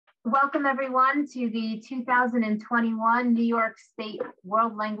Welcome everyone to the 2021 New York State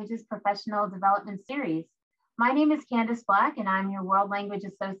World Languages Professional Development Series. My name is Candace Black and I'm your World Language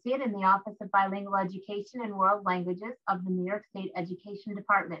Associate in the Office of Bilingual Education and World Languages of the New York State Education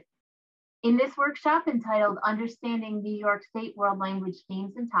Department. In this workshop entitled Understanding New York State World Language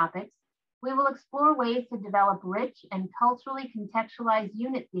Themes and Topics, we will explore ways to develop rich and culturally contextualized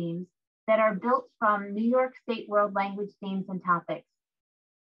unit themes that are built from New York State World Language themes and topics.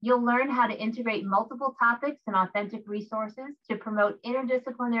 You'll learn how to integrate multiple topics and authentic resources to promote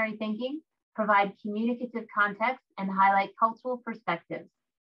interdisciplinary thinking, provide communicative context, and highlight cultural perspectives.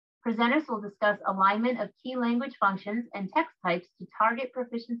 Presenters will discuss alignment of key language functions and text types to target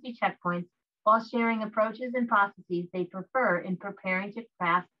proficiency checkpoints while sharing approaches and processes they prefer in preparing to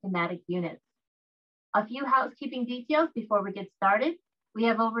craft thematic units. A few housekeeping details before we get started. We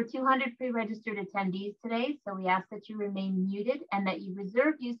have over 200 pre-registered attendees today, so we ask that you remain muted and that you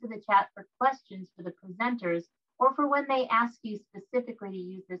reserve use of the chat for questions for the presenters or for when they ask you specifically to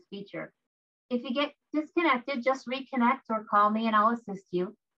use this feature. If you get disconnected, just reconnect or call me and I'll assist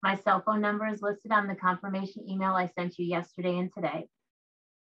you. My cell phone number is listed on the confirmation email I sent you yesterday and today.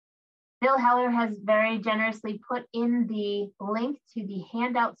 Bill Heller has very generously put in the link to the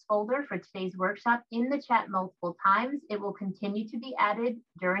handouts folder for today's workshop in the chat multiple times. It will continue to be added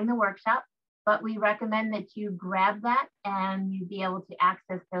during the workshop, but we recommend that you grab that and you be able to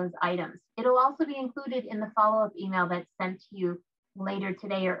access those items. It'll also be included in the follow-up email that's sent to you later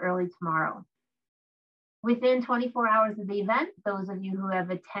today or early tomorrow. Within 24 hours of the event, those of you who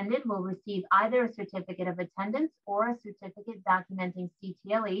have attended will receive either a certificate of attendance or a certificate documenting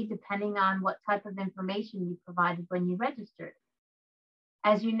CTLE, depending on what type of information you provided when you registered.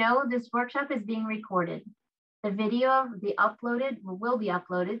 As you know, this workshop is being recorded. The video will be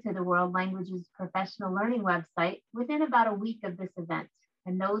uploaded to the World Languages Professional Learning website within about a week of this event.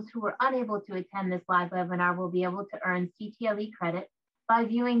 And those who were unable to attend this live webinar will be able to earn CTLE credit by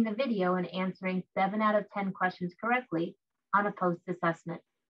viewing the video and answering 7 out of 10 questions correctly on a post-assessment.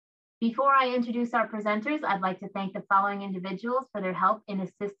 Before I introduce our presenters, I'd like to thank the following individuals for their help in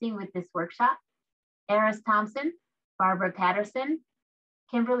assisting with this workshop: Eris Thompson, Barbara Patterson,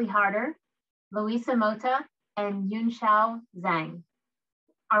 Kimberly Harder, Louisa Mota, and Yunxiao Zhang.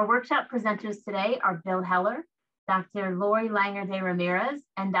 Our workshop presenters today are Bill Heller, Dr. Lori Langer de Ramirez,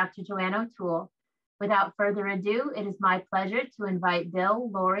 and Dr. Joanne O'Toole. Without further ado, it is my pleasure to invite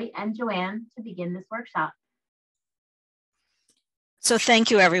Bill, Lori, and Joanne to begin this workshop. So thank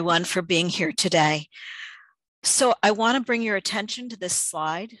you everyone for being here today. So I want to bring your attention to this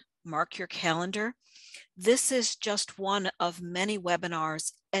slide. Mark your calendar. This is just one of many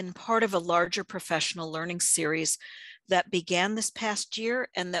webinars and part of a larger professional learning series that began this past year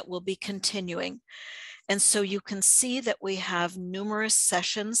and that will be continuing. And so you can see that we have numerous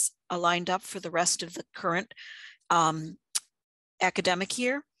sessions lined up for the rest of the current academic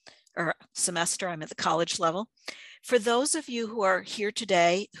year or semester. I'm at the college level. For those of you who are here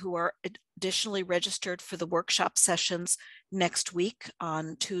today who are additionally registered for the workshop sessions next week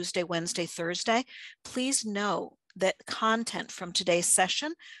on Tuesday, Wednesday, Thursday, please know that content from today's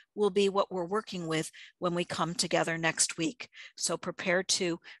session will be what we're working with when we come together next week. So prepare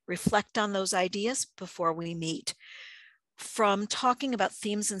to reflect on those ideas before we meet. From talking about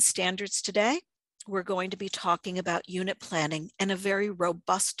themes and standards today, we're going to be talking about unit planning in a very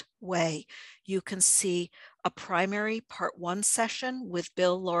robust way. You can see a primary part 1 session with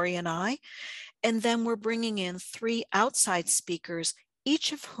Bill, Lori, and I, and then we're bringing in 3 outside speakers,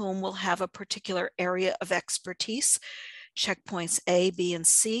 each of whom will have a particular area of expertise, checkpoints A, B, and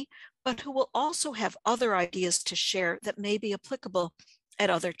C, but who will also have other ideas to share that may be applicable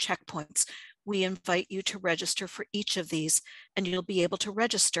at other checkpoints. We invite you to register for each of these, and you'll be able to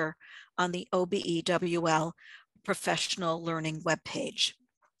register on the OBE WL Professional Learning webpage.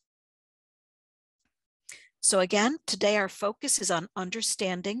 So again, today our focus is on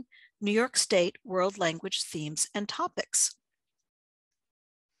understanding New York State World Language themes and topics.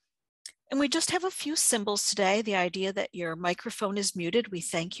 And we just have a few symbols today. The idea that your microphone is muted, we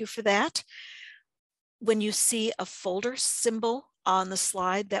thank you for that. When you see a folder symbol on the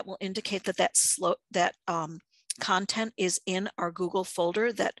slide, that will indicate that content is in our Google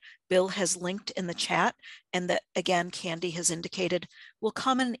folder that Bill has linked in the chat, and that, again, Candy has indicated will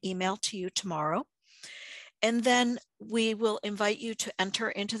come in an email to you tomorrow. And then we will invite you to enter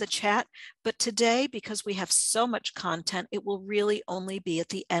into the chat. But today, because we have so much content, it will really only be at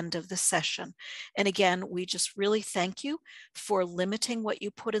the end of the session. And again, we just really thank you for limiting what you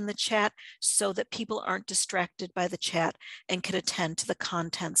put in the chat so that people aren't distracted by the chat and can attend to the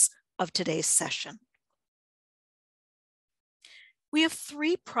contents of today's session. We have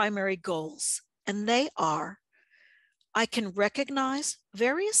three primary goals, and they are: I can recognize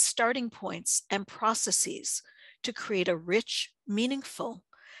various starting points and processes to create a rich, meaningful,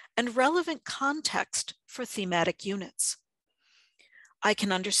 and relevant context for thematic units. I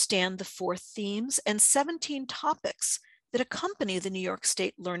can understand the 4 themes and 17 topics that accompany the New York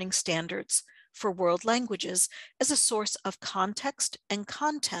State Learning Standards for World Languages as a source of context and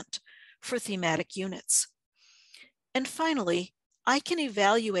content for thematic units. And finally, I can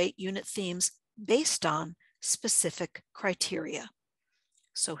evaluate unit themes based on specific criteria.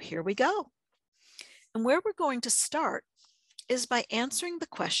 So here we go. And where we're going to start is by answering the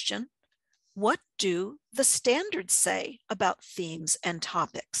question, what do the standards say about themes and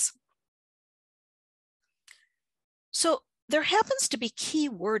topics? So there happens to be key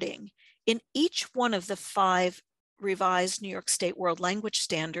wording in each one of the 5 revised New York State World Language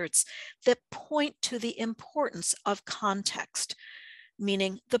Standards that point to the importance of context,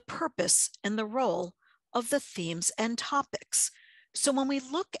 meaning the purpose and the role of the themes and topics. So when we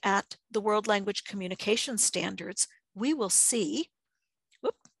look at the World Language Communication Standards, we will see,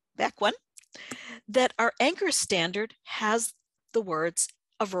 that our anchor standard has the words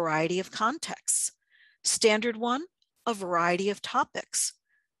a variety of contexts. Standard 1, a variety of topics.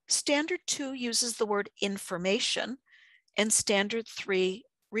 Standard 2 uses the word information, and Standard 3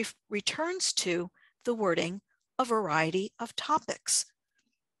 returns to the wording a variety of topics.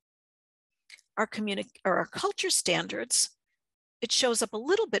 Our culture standards, it shows up a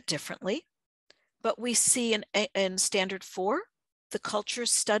little bit differently, but we see in Standard 4, the culture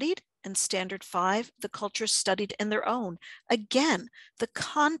studied, and Standard 5, the culture studied in their own. Again, the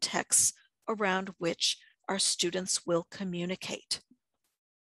context around which our students will communicate.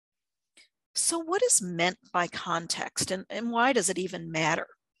 So what is meant by context, and why does it even matter?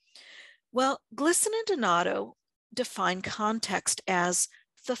 Well, Glisson and Donato define context as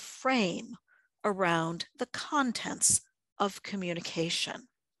the frame around the contents of communication.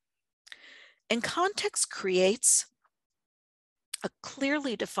 And context creates a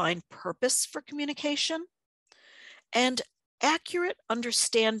clearly defined purpose for communication and accurate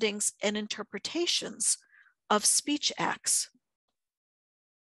understandings and interpretations of speech acts.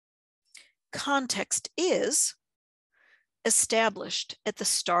 Context is established at the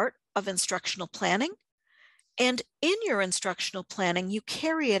start of instructional planning, and in your instructional planning, you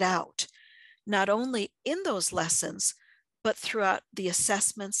carry it out, not only in those lessons, but throughout the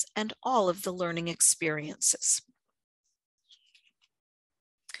assessments and all of the learning experiences.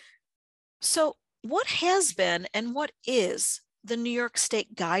 So what has been and what is the New York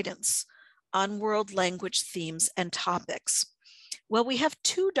State guidance on world language themes and topics? Well, we have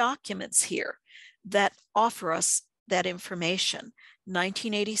 2 documents here that offer us that information.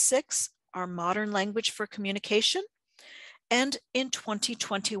 1986, our Modern Language for Communication, and in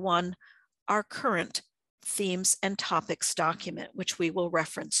 2021, our current Themes and Topics document, which we will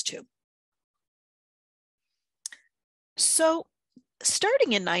reference to. So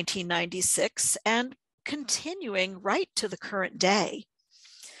starting in 1996 and continuing right to the current day,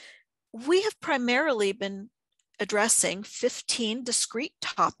 we have primarily been addressing 15 discrete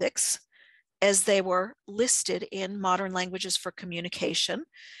topics as they were listed in Modern Languages for Communication.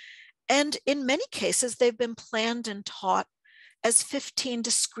 And in many cases, they've been planned and taught as 15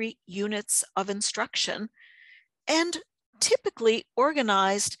 discrete units of instruction, and typically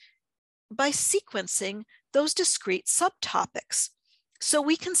organized by sequencing those discrete subtopics. So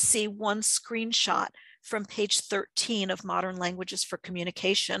we can see one screenshot from page 13 of Modern Languages for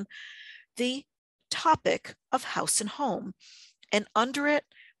Communication, the topic of house and home. And under it,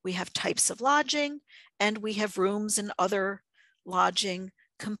 we have types of lodging, and we have rooms and other lodging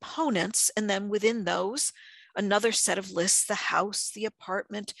components. And then within those, another set of lists, the house, the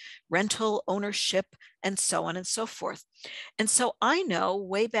apartment, rental, ownership, and so on and so forth. And so I know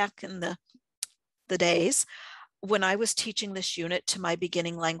way back in the days when I was teaching this unit to my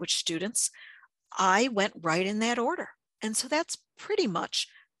beginning language students, I went right in that order. And so that's pretty much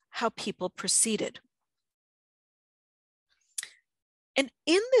how people proceeded. And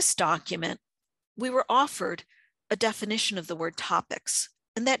in this document, we were offered a definition of the word topics.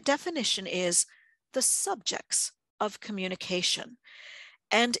 And that definition is the subjects of communication.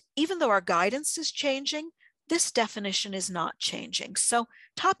 And even though our guidance is changing, this definition is not changing. So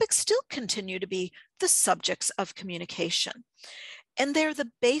topics still continue to be the subjects of communication. And they're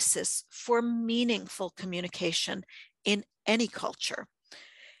the basis for meaningful communication in any culture.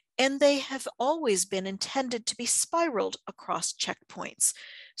 And they have always been intended to be spiraled across checkpoints.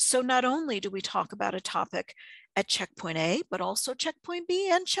 So not only do we talk about a topic at checkpoint A, but also checkpoint B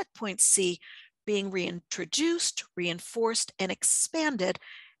and checkpoint C being reintroduced, reinforced, and expanded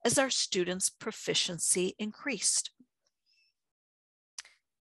as our students' proficiency increased.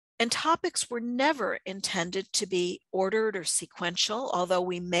 And topics were never intended to be ordered or sequential, although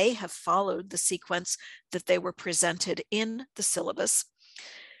we may have followed the sequence that they were presented in the syllabus,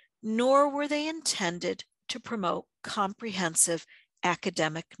 nor were they intended to promote comprehensive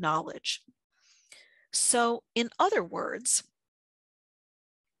academic knowledge. So, in other words,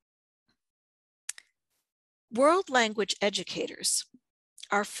 world language educators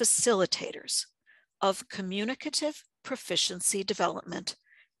are facilitators of communicative proficiency development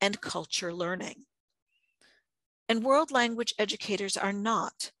and culture learning. And world language educators are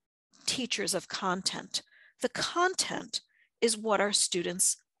not teachers of content. The content is what our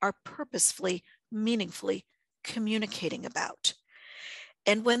students are purposefully, meaningfully communicating about.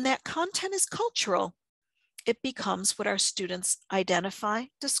 And when that content is cultural, it becomes what our students identify,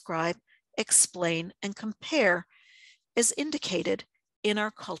 describe, explain, and compare as indicated in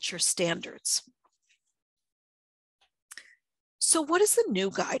our culture standards. So what is the new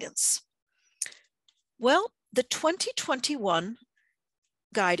guidance? Well, the 2021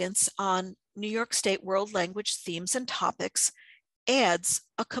 guidance on New York State World Language Themes and Topics adds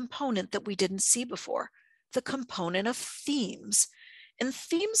a component that we didn't see before, the component of themes. And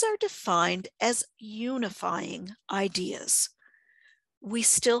themes are defined as unifying ideas. We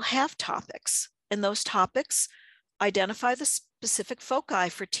still have topics, and those topics identify the specific foci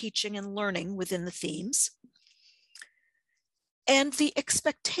for teaching and learning within the themes. And the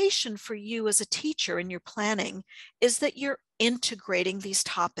expectation for you as a teacher in your planning is that you're integrating these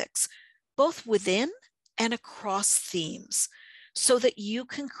topics, both within and across themes, so that you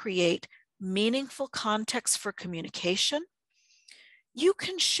can create meaningful context for communication. You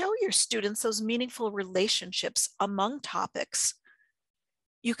can show your students those meaningful relationships among topics.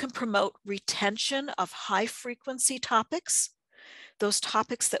 You can promote retention of high frequency topics, those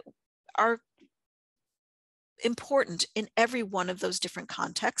topics that are important in every one of those different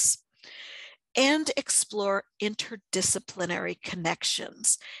contexts, and explore interdisciplinary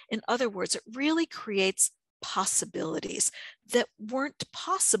connections. In other words, it really creates possibilities that weren't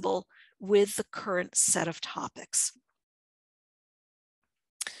possible with the current set of topics.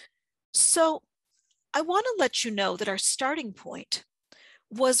 So I want to let you know that our starting point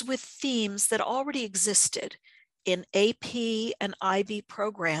was with themes that already existed in AP and IB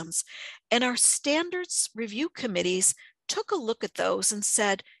programs, and our standards review committees took a look at those and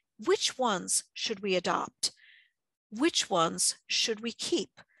said, which ones should we adopt? Which ones should we keep?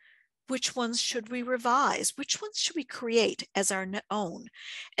 Which ones should we revise? Which ones should we create as our own?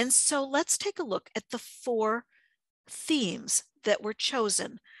 And so let's take a look at the 4 themes that were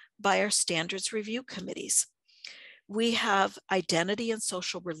chosen by our standards review committees. We have identity and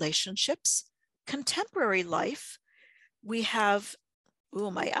social relationships, contemporary life. We have,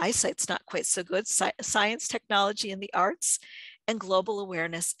 my eyesight's not quite so good, science, technology, and the arts, and global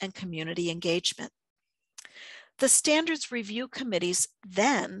awareness and community engagement. The standards review committees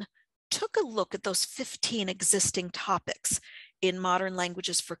then took a look at those 15 existing topics in modern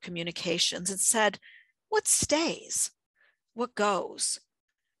languages for communications and said, what stays? What goes?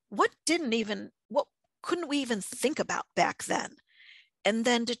 What couldn't we even think about back then? And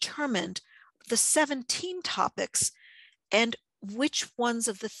then determined the 17 topics and which ones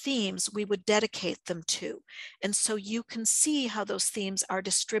of the themes we would dedicate them to. And so you can see how those themes are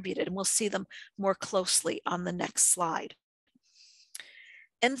distributed, and we'll see them more closely on the next slide.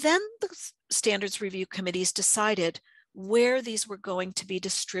 And then the standards review committees decided where these were going to be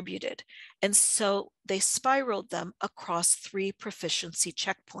distributed. And so they spiraled them across 3 proficiency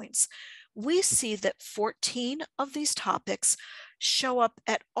checkpoints. We see that 14 of these topics show up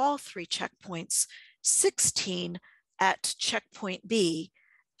at all 3 checkpoints, 16 at checkpoint B,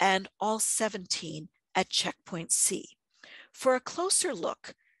 and all 17 at checkpoint C. For a closer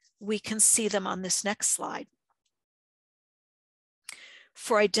look, we can see them on this next slide.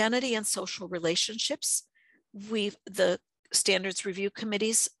 For identity and social relationships, the standards review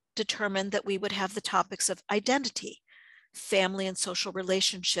committees determined that we would have the topics of identity, family and social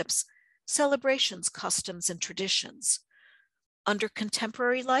relationships, celebrations, customs, and traditions. Under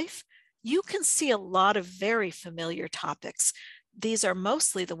contemporary life, you can see a lot of very familiar topics. These are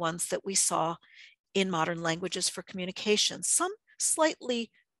mostly the ones that we saw in modern languages for communication, some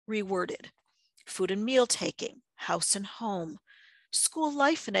slightly reworded. Food and meal taking, house and home, school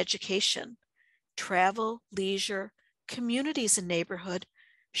life and education, travel, leisure, communities and neighborhood,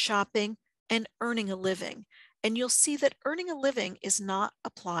 shopping, and earning a living. And you'll see that earning a living is not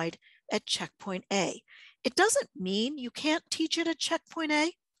applied at checkpoint A. It doesn't mean you can't teach it at checkpoint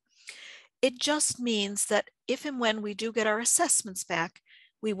A. It just means that if and when we do get our assessments back,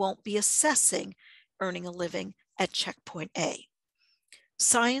 we won't be assessing earning a living at checkpoint A.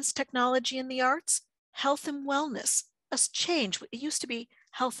 Science, technology, and the arts, health and wellness, a change. It used to be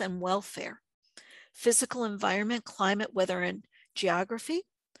health and welfare. Physical environment, climate, weather, and geography,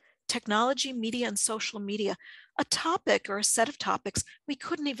 technology, media, and social media, a topic or a set of topics we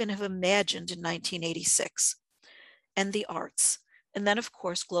couldn't even have imagined in 1986. And the arts. And then, of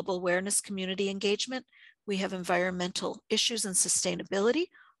course, global awareness, community engagement. We have environmental issues and sustainability,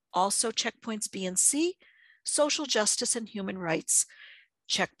 also checkpoints B and C, social justice and human rights,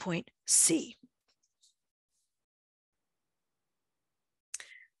 checkpoint C.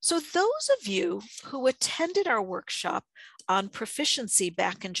 So those of you who attended our workshop on proficiency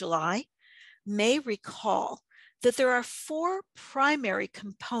back in July may recall that there are 4 primary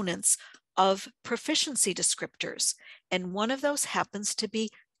components of proficiency descriptors, and one of those happens to be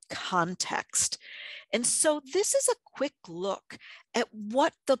context. And so this is a quick look at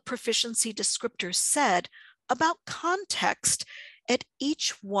what the proficiency descriptors said about context at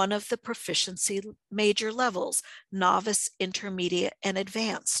each one of the proficiency major levels: novice, intermediate, and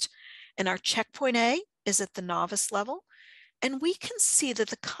advanced. And our checkpoint A is at the novice level, and we can see that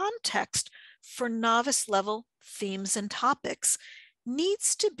the context for novice level themes and topics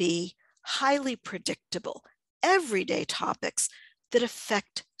needs to be highly predictable, everyday topics that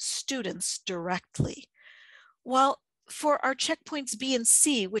affect students directly. While for our checkpoints B and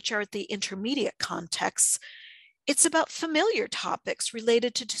C, which are at the intermediate contexts, it's about familiar topics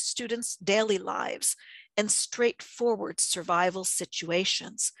related to students' daily lives and straightforward survival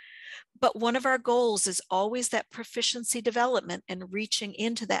situations. But one of our goals is always that proficiency development and reaching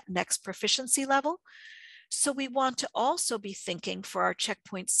into that next proficiency level. So we want to also be thinking for our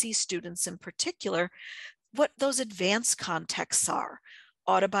checkpoint C students in particular, what those advanced contexts are,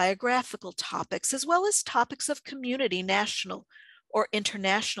 autobiographical topics, as well as topics of community, national, or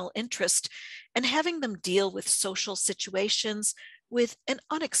international interest, and having them deal with social situations with an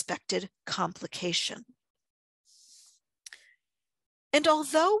unexpected complication. And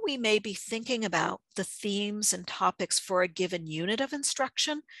although we may be thinking about the themes and topics for a given unit of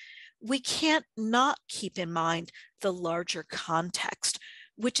instruction, we can't not keep in mind the larger context,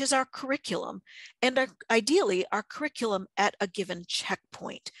 which is our curriculum, and ideally our curriculum at a given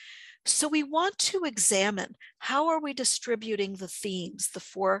checkpoint. So we want to examine, how are we distributing the themes, the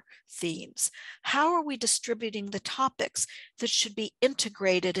 4 themes? How are we distributing the topics that should be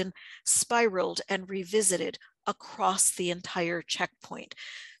integrated and spiraled and revisited across the entire checkpoint?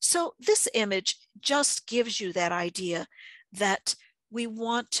 So this image just gives you that idea that we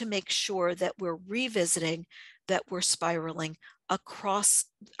want to make sure that we're revisiting, that we're spiraling across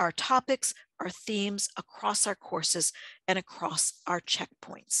our topics, our themes, across our courses, and across our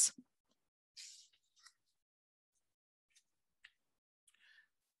checkpoints.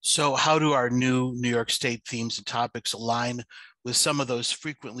 So how do our new New York State themes and topics align with some of those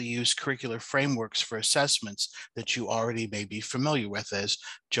frequently used curricular frameworks for assessments that you already may be familiar with, as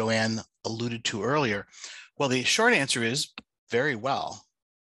Joanne alluded to earlier? Well, the short answer is very well.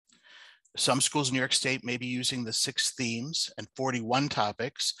 Some schools in New York State may be using the 6 themes and 41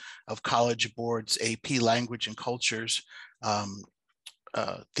 topics of College Board's AP Language and Cultures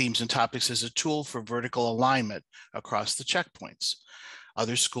themes and topics as a tool for vertical alignment across the checkpoints.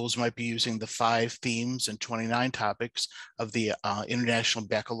 Other schools might be using the 5 themes and 29 topics of the International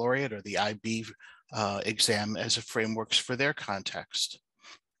Baccalaureate or the IB exam as a frameworks for their context.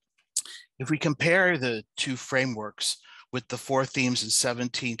 If we compare the 2 frameworks with the 4 themes and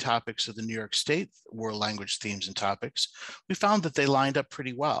 17 topics of the New York State World Language Themes and Topics, we found that they lined up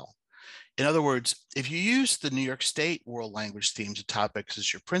pretty well. In other words, if you use the New York State World Language Themes and Topics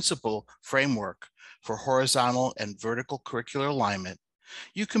as your principal framework for horizontal and vertical curricular alignment,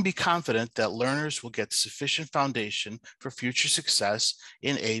 you can be confident that learners will get sufficient foundation for future success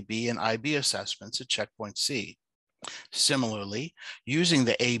in AB and IB assessments at checkpoint C. Similarly, using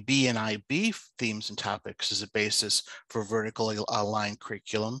the AB and IB themes and topics as a basis for vertically aligned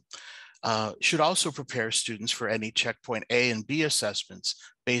curriculum should also prepare students for any checkpoint A and B assessments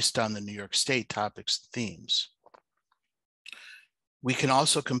based on the New York State topics and themes. We can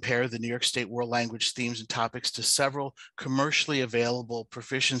also compare the New York State World Language Themes and Topics to several commercially available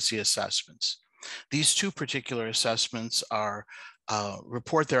proficiency assessments. These 2 particular assessments are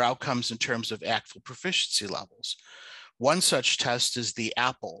report their outcomes in terms of actual proficiency levels. One such test is the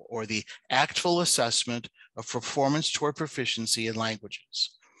APPLE, or the Actual Assessment of Performance Toward Proficiency in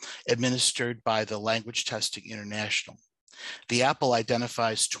Languages, administered by the Language Testing International. The APPLE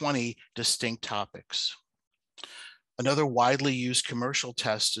identifies 20 distinct topics. Another widely used commercial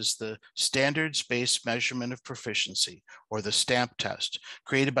test is the Standards-Based Measurement of Proficiency, or the STAMP test,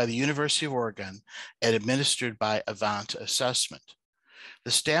 created by the University of Oregon and administered by Avant Assessment. The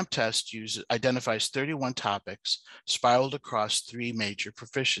STAMP test identifies 31 topics spiraled across 3 major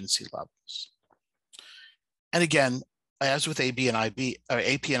proficiency levels. And again, as with AP and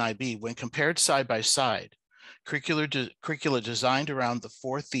IB, when compared side by side, curricula designed around the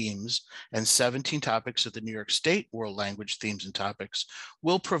 4 themes and 17 topics of the New York State World Language Themes and Topics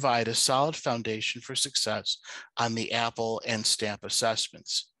will provide a solid foundation for success on the Apple and STAMP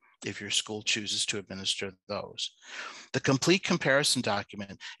assessments, if your school chooses to administer those. The complete comparison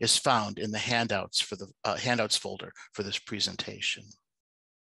document is found in the handouts folder for this presentation.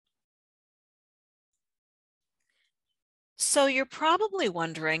 So you're probably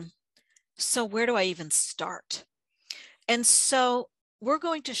wondering, so where do I even start? And so we're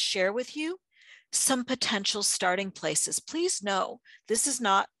going to share with you some potential starting places. Please know this is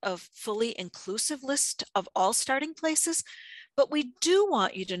not a fully inclusive list of all starting places, but we do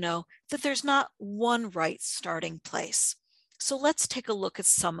want you to know that there's not one right starting place. So let's take a look at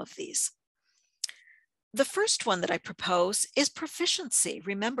some of these. The first one that I propose is proficiency.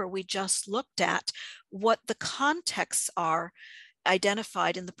 Remember, we just looked at what the contexts are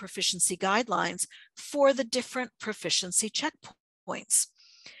identified in the proficiency guidelines for the different proficiency checkpoints.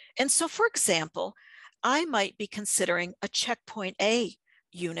 And so, for example, I might be considering a checkpoint A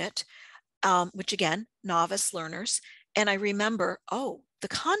unit, which again, novice learners. And I remember, oh, the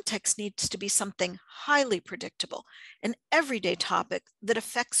context needs to be something highly predictable, an everyday topic that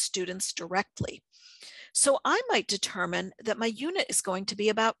affects students directly. So I might determine that my unit is going to be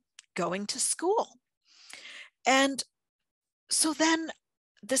about going to school. And so then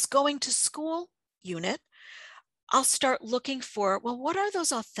this going to school unit, I'll start looking for, well, what are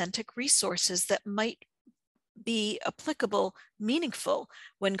those authentic resources that might be applicable, meaningful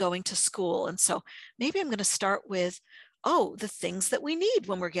when going to school? And so maybe I'm going to start with, oh, the things that we need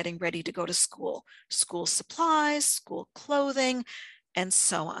when we're getting ready to go to school, school supplies, school clothing, and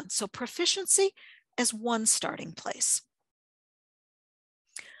so on. So proficiency as one starting place.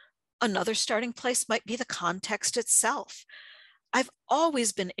 Another starting place might be the context itself. I've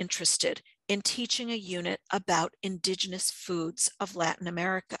always been interested in teaching a unit about indigenous foods of Latin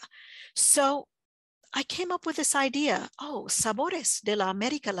America. So I came up with this idea, oh, sabores de la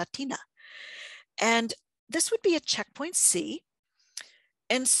América Latina. And this would be a checkpoint C.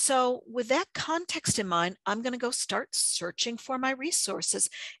 And so with that context in mind, I'm going to go start searching for my resources,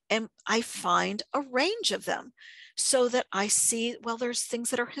 and I find a range of them so that I see, well, there's things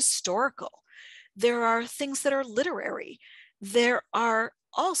that are historical. There are things that are literary. There are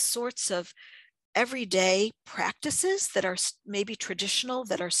all sorts of everyday practices that are maybe traditional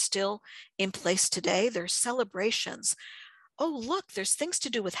that are still in place today. There's celebrations. Oh, look, there's things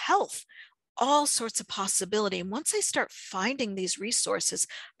to do with health. All sorts of possibility. And once I start finding these resources,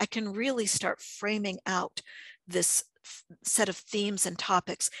 I can really start framing out this set of themes and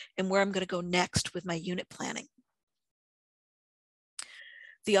topics and where I'm going to go next with my unit planning.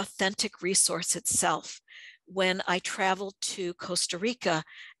 The authentic resource itself. When I traveled to Costa Rica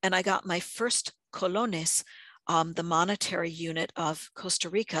and I got my first colones, the monetary unit of Costa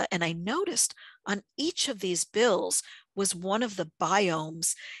Rica, and I noticed on each of these bills was one of the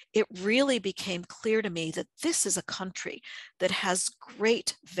biomes, it really became clear to me that this is a country that has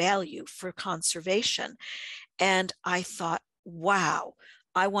great value for conservation. And I thought, wow,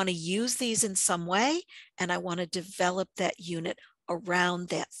 I want to use these in some way, and I want to develop that unit around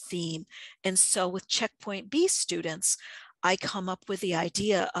that theme. And so with Checkpoint B students, I come up with the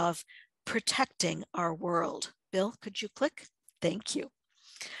idea of protecting our world. Bill, could you click? Thank you.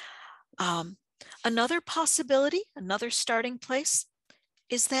 Another possibility, another starting place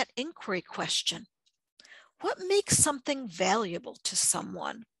is that inquiry question. What makes something valuable to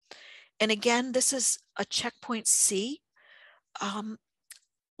someone? And again, this is a checkpoint C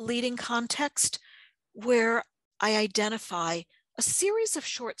leading context where I identify a series of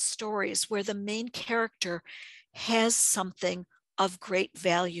short stories where the main character has something of great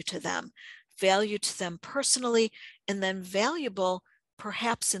value to them personally, and then valuable,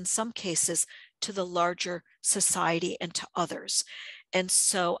 perhaps in some cases, to the larger society and to others. And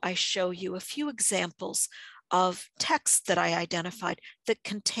so I show you a few examples of texts that I identified that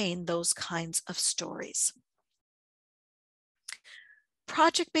contain those kinds of stories.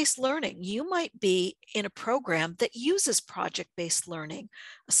 Project-based learning. You might be in a program that uses project-based learning,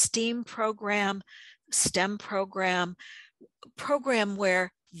 a STEAM program, STEM program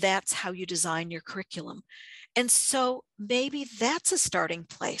where that's how you design your curriculum. And so maybe that's a starting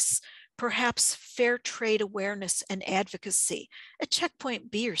place. perhaps fair trade awareness and advocacy, a checkpoint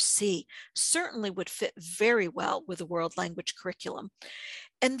B or C, certainly would fit very well with a world language curriculum.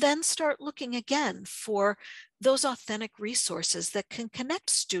 And then start looking again for those authentic resources that can connect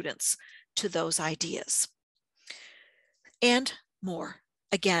students to those ideas. And more.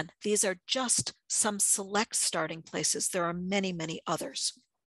 Again, these are just some select starting places. There are many, many others.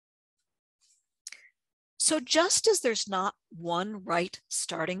 So just as there's not one right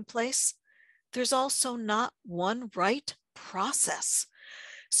starting place, there's also not one right process.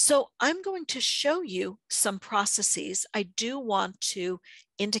 So I'm going to show you some processes. I do want to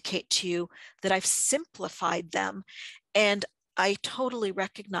indicate to you that I've simplified them, and I totally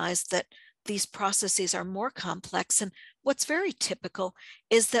recognize that these processes are more complex. And what's very typical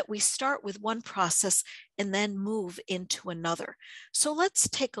is that we start with one process and then move into another. So let's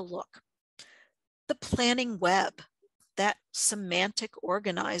take a look. The planning web, that semantic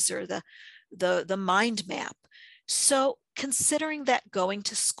organizer, the mind map. So considering that going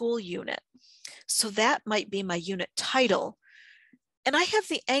to school unit, so that might be my unit title. And I have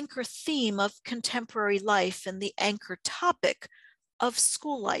the anchor theme of contemporary life and the anchor topic of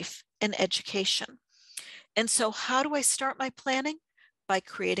school life and education. And so how do I start my planning? By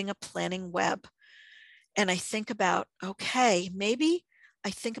creating a planning web. And I think about, okay, maybe I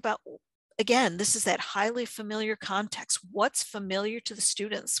think about, again, this is that highly familiar context. What's familiar to the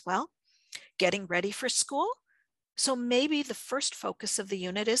students? Well, getting ready for school. So maybe the first focus of the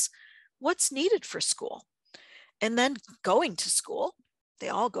unit is what's needed for school. And then going to school, they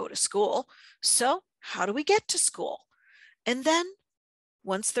all go to school. So how do we get to school? And then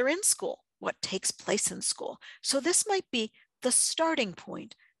once they're in school, what takes place in school? So this might be the starting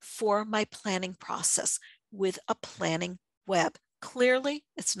point for my planning process with a planning web. Clearly,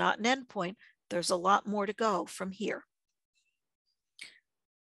 it's not an endpoint. There's a lot more to go from here.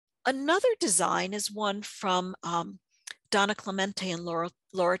 Another design is one from Donna Clemente and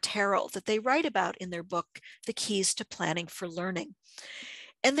Laura Terrell that they write about in their book, The Keys to Planning for Learning.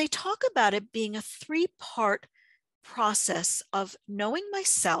 And they talk about it being a three-part process of knowing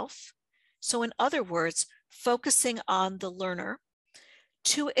myself. So in other words, focusing on the learner,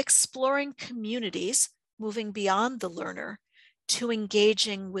 to exploring communities, moving beyond the learner, to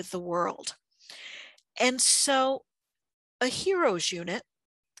engaging with the world. And so a heroes unit,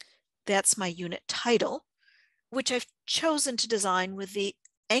 that's my unit title, which I've chosen to design with the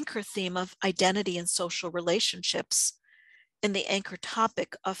anchor theme of identity and social relationships and the anchor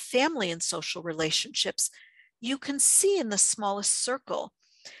topic of family and social relationships. You can see in the smallest circle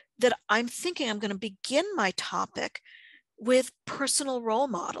that I'm thinking I'm going to begin my topic with personal role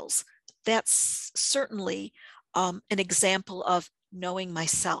models. That's certainly an example of knowing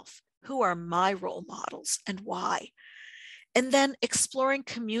myself. Who are my role models and why? And then exploring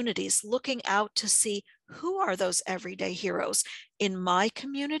communities, looking out to see who are those everyday heroes in my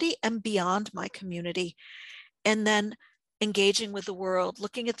community and beyond my community. And then engaging with the world,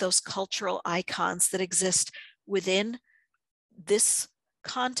 looking at those cultural icons that exist within this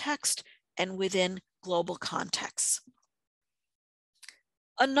context and within global contexts.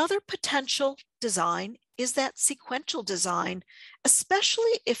 Another potential design is that sequential design,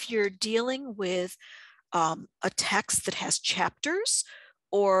 especially if you're dealing with a text that has chapters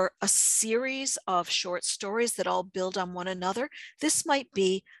or a series of short stories that all build on one another. This might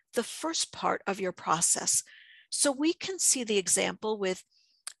be the first part of your process. So we can see the example with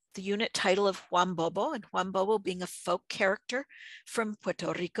the unit title of Juan Bobo, and Juan Bobo being a folk character from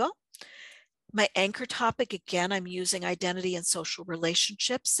Puerto Rico. My anchor topic, again, I'm using identity and social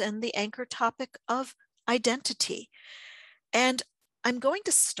relationships, and the anchor topic of identity. And I'm going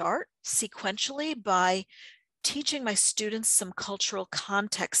to start sequentially by teaching my students some cultural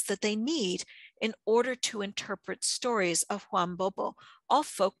context that they need in order to interpret stories of Juan Bobo, all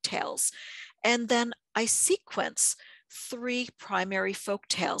folk tales. And then I sequence 3 primary folk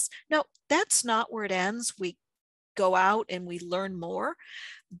tales. Now, that's not where it ends. We go out and we learn more,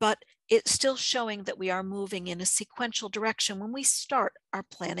 but it's still showing that we are moving in a sequential direction when we start our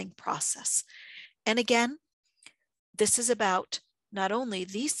planning process. And again, this is about not only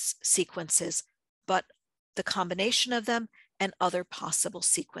these sequences, but the combination of them and other possible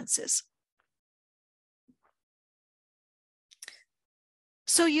sequences.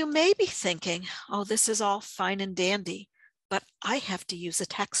 So you may be thinking, oh, this is all fine and dandy, but I have to use a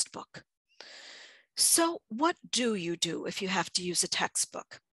textbook. So what do you do if you have to use a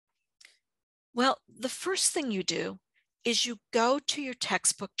textbook? Well, the first thing you do is you go to your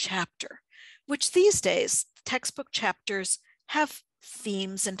textbook chapter, which these days, textbook chapters have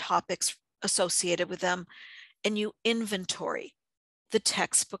themes and topics associated with them, and you inventory the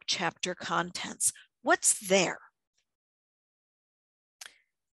textbook chapter contents. What's there?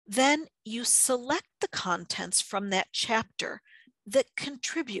 Then you select the contents from that chapter that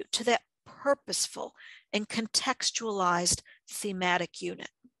contribute to that purposeful and contextualized thematic unit.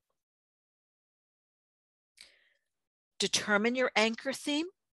 Determine your anchor theme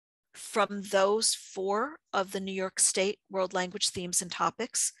from those 4 of the New York State World Language themes and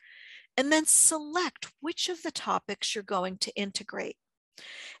topics, and then select which of the topics you're going to integrate.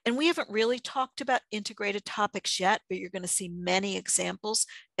 And we haven't really talked about integrated topics yet, but you're going to see many examples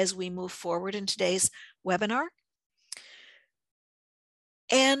as we move forward in today's webinar.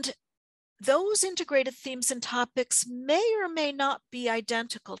 And those integrated themes and topics may or may not be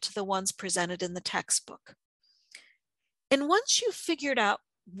identical to the ones presented in the textbook. And once you've figured out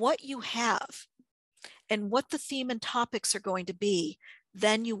what you have and what the theme and topics are going to be,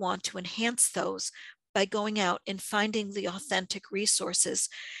 then you want to enhance those by going out and finding the authentic resources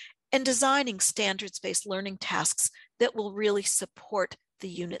and designing standards-based learning tasks that will really support the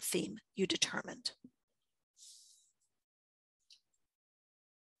unit theme you determined.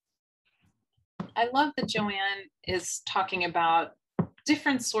 I love that Joanne is talking about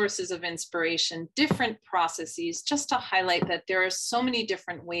different sources of inspiration, different processes, just to highlight that there are so many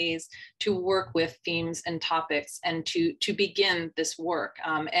different ways to work with themes and topics and to begin this work.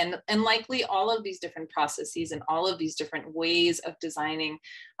 And likely all of these different processes and all of these different ways of designing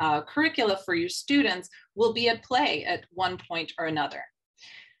curricula for your students will be at play at one point or another.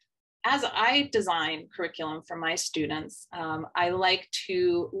 As I design curriculum for my students, I like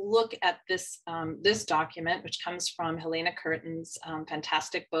to look at this, this document, which comes from Helena Curtin's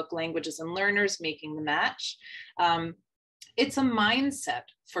fantastic book, Languages and Learners, Making the Match. It's a mindset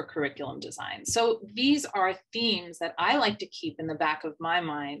for curriculum design. So these are themes that I like to keep in the back of my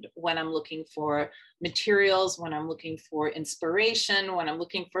mind when I'm looking for materials, when I'm looking for inspiration, when I'm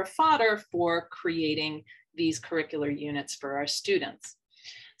looking for fodder for creating these curricular units for our students.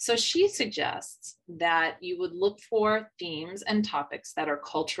 So she suggests that you would look for themes and topics that are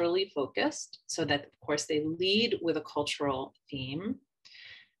culturally focused, so that, of course, they lead with a cultural theme.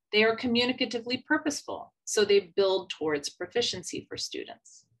 They are communicatively purposeful, so they build towards proficiency for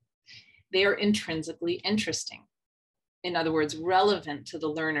students. They are intrinsically interesting, in other words, relevant to the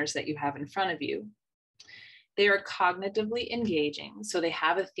learners that you have in front of you. They are cognitively engaging, so they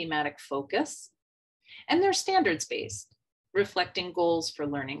have a thematic focus, and they're standards-based, reflecting goals for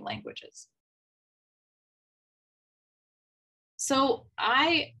learning languages. So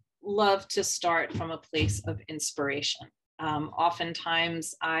I love to start from a place of inspiration.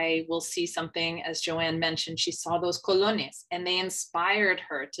 Oftentimes I will see something, as Joanne mentioned, she saw those colones and they inspired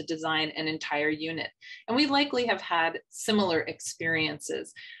her to design an entire unit. And we likely have had similar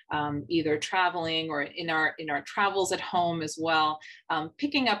experiences, either traveling or in our travels at home as well,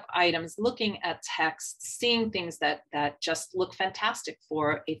 picking up items, looking at texts, seeing things that just look fantastic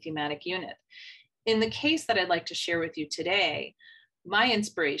for a thematic unit. In the case that I'd like to share with you today, my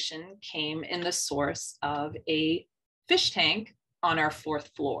inspiration came in the source of a fish tank on our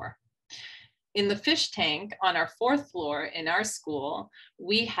 4th floor. In the fish tank on our 4th floor in our school,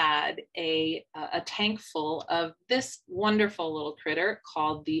 we had a tank full of this wonderful little critter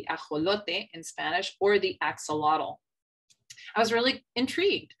called the ajolote in Spanish, or the axolotl. I was really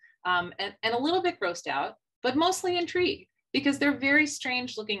intrigued and a little bit grossed out, but mostly intrigued, because they're very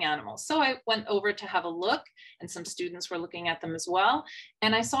strange looking animals. So I went over to have a look, and some students were looking at them as well.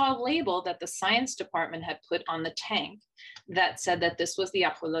 And I saw a label that the science department had put on the tank that said that this was the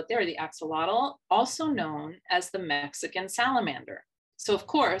ajolote, or the axolotl, also known as the Mexican salamander. So of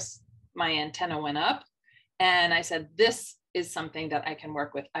course, my antenna went up and I said, this is something that I can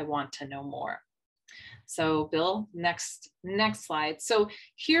work with. I want to know more. So Bill, next slide. So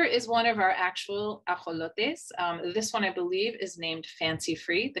here is one of our actual ajolotes. This one, I believe, is named Fancy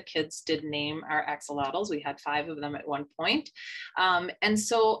Free. The kids did name our axolotls. We had 5 of them at one point. And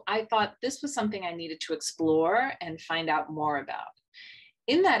so I thought this was something I needed to explore and find out more about.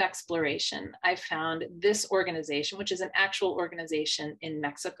 In that exploration, I found this organization, which is an actual organization in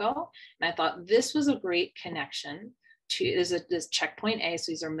Mexico. And I thought this was a great connection to this checkpoint A.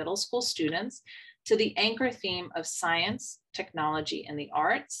 So these are middle school students, to the anchor theme of science, technology, and the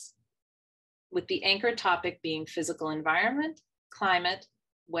arts, with the anchor topic being physical environment, climate,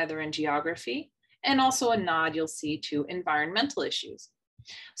 weather, and geography, and also a nod you'll see to environmental issues.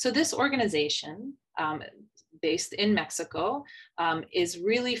 So this organization, based in Mexico, is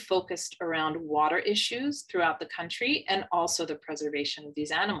really focused around water issues throughout the country, and also the preservation of these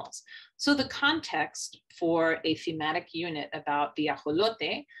animals. So the context for a thematic unit about the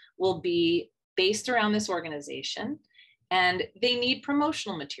ajolote will be based around this organization, And they need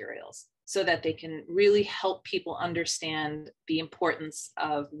promotional materials so that they can really help people understand the importance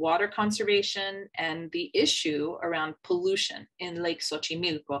of water conservation and the issue around pollution in Lake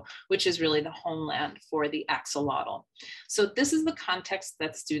Xochimilco, which is really the homeland for the axolotl. So this is the context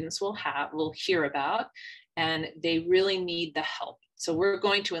that students will hear about, and they really need the help. So we're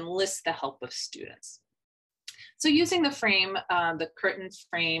going to enlist the help of students. So using the frame, the curtain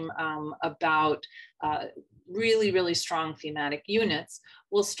frame about really, really strong thematic units,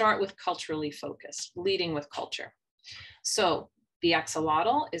 we'll start with culturally focused, leading with culture. So the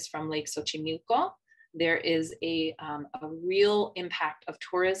axolotl is from Lake Xochimilco. There is a real impact of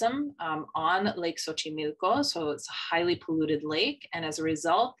tourism on Lake Xochimilco. So it's a highly polluted lake. And as a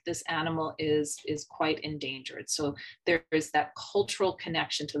result, this animal is quite endangered. So there is that cultural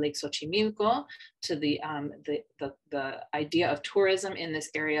connection to Lake Xochimilco, to the idea of tourism in this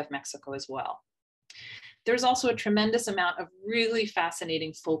area of Mexico as well. There's also a tremendous amount of really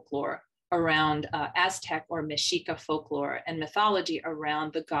fascinating folklore around Aztec or Mexica folklore and mythology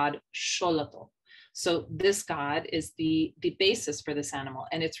around the god Xolotl. So this god is the basis for this animal,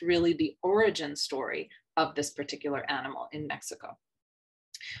 and it's really the origin story of this particular animal in Mexico.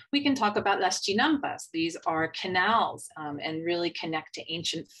 We can talk about las chinampas. These are canals and really connect to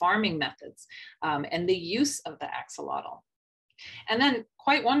ancient farming methods and the use of the axolotl. And then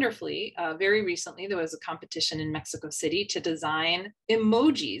quite wonderfully, very recently, there was a competition in Mexico City to design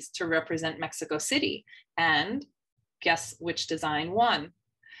emojis to represent Mexico City. And guess which design won?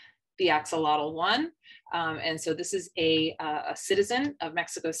 The axolotl won. And so this is a citizen of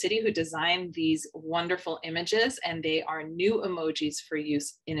Mexico City who designed these wonderful images, and they are new emojis for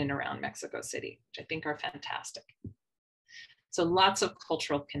use in and around Mexico City, which I think are fantastic. So lots of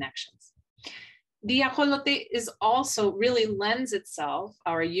cultural connections. The ajolote is also really lends itself,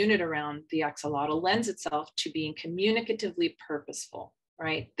 our unit around the axolotl lends itself to being communicatively purposeful,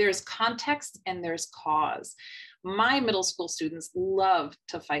 right? There's context and there's cause. My middle school students love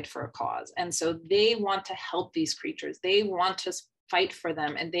to fight for a cause. And so they want to help these creatures. They want to fight for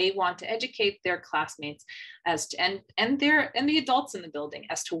them, and they want to educate their classmates as to, and the adults in the building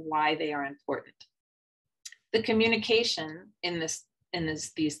as to why they are important. The communication in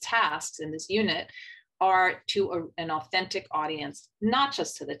these tasks in this unit are to an authentic audience, not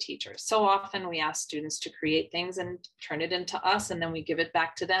just to the teachers. So often we ask students to create things and turn it into us, and then we give it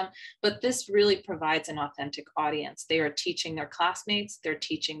back to them. But this really provides an authentic audience. They are teaching their classmates, they're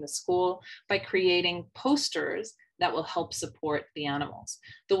teaching the school by creating posters that will help support the animals.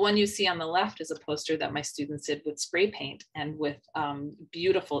 The one you see on the left is a poster that my students did with spray paint and with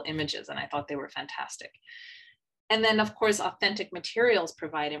beautiful images, and I thought they were fantastic. And then, of course, authentic materials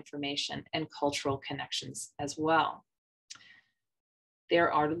provide information and cultural connections as well.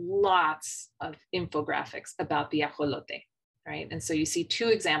 There are lots of infographics about the ajolote, right? And so you see two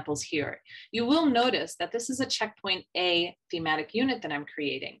examples here. You will notice that this is a checkpoint A thematic unit that I'm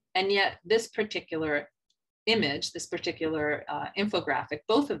creating. And yet this particular image, this particular infographic,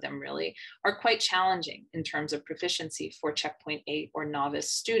 both of them really, are quite challenging in terms of proficiency for checkpoint A or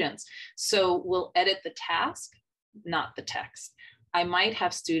novice students. So we'll edit the task, not the text. I might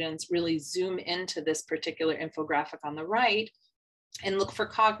have students really zoom into this particular infographic on the right and look for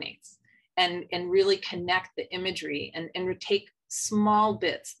cognates and really connect the imagery and take small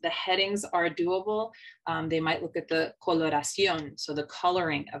bits. The headings are doable. They might look at the coloración, so the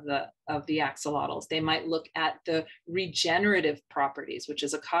coloring of the axolotls. They might look at the regenerative properties, which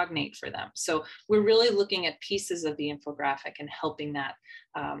is a cognate for them. So we're really looking at pieces of the infographic and helping that,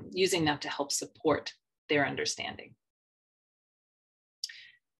 using that to help support their understanding.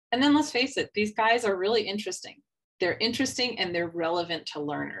 And then let's face it, these guys are really interesting. They're interesting and they're relevant to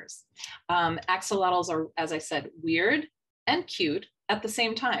learners. Axolotls are, as I said, weird and cute at the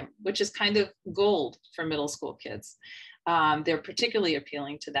same time, which is kind of gold for middle school kids. They're particularly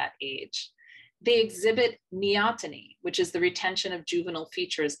appealing to that age. They exhibit neoteny, which is the retention of juvenile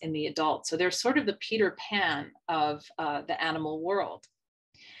features in the adult. So they're sort of the Peter Pan of the animal world.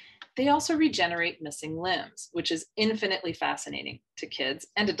 They also regenerate missing limbs, which is infinitely fascinating to kids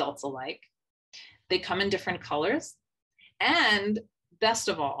and adults alike. They come in different colors. And best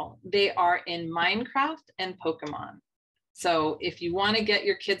of all, they are in Minecraft and Pokemon. So if you want to get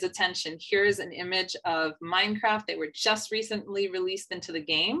your kids' attention, here's an image of Minecraft. They were just recently released into the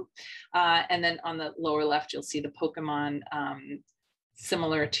game. And then on the lower left, you'll see the Pokemon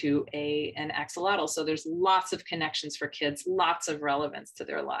similar to an axolotl. So there's lots of connections for kids, lots of relevance to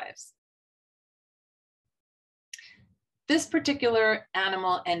their lives. This particular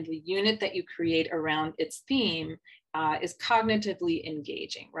animal and the unit that you create around its theme is cognitively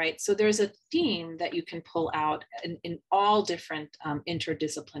engaging, right? So there's a theme that you can pull out in all different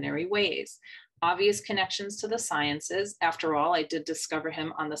interdisciplinary ways. Obvious connections to the sciences. After all, I did discover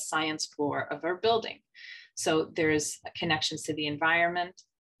him on the science floor of our building. So there's connections to the environment.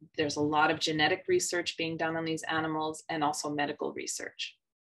 There's a lot of genetic research being done on these animals and also medical research.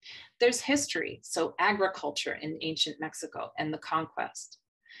 There's history, so agriculture in ancient Mexico and the conquest.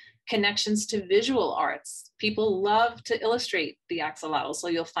 Connections to visual arts. People love to illustrate the axolotl, so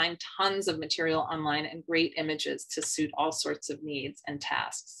you'll find tons of material online and great images to suit all sorts of needs and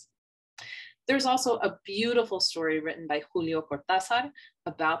tasks. There's also a beautiful story written by Julio Cortázar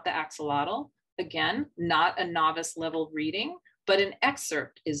about the axolotl. Again, not a novice level reading, but an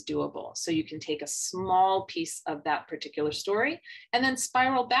excerpt is doable. So you can take a small piece of that particular story and then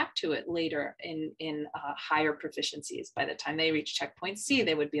spiral back to it later in higher proficiencies. By the time they reach checkpoint C,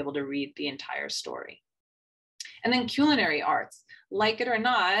 they would be able to read the entire story. And then culinary arts, like it or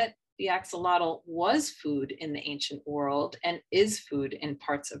not, the axolotl was food in the ancient world and is food in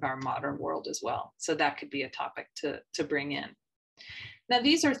parts of our modern world as well. So that could be a topic to bring in. Now,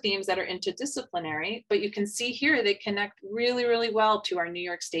 these are themes that are interdisciplinary, but you can see here they connect really, really well to our New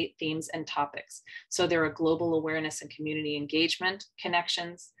York State themes and topics. So there are global awareness and community engagement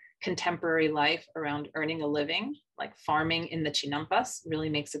connections, contemporary life around earning a living, like farming in the Chinampas really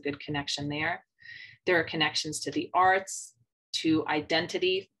makes a good connection there. There are connections to the arts, to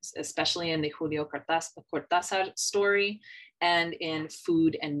identity, especially in the Julio Cortázar story, and in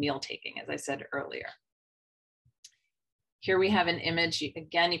food and meal taking, as I said earlier. Here we have an image.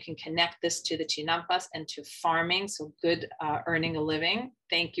 Again, you can connect this to the Chinampas and to farming, so good earning a living.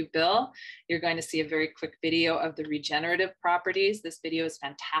 Thank you, Bill. You're going to see a very quick video of the regenerative properties. This video is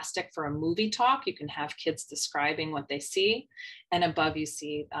fantastic for a movie talk. You can have kids describing what they see. And above you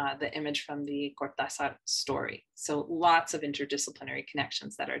see the image from the Cortázar story. So lots of interdisciplinary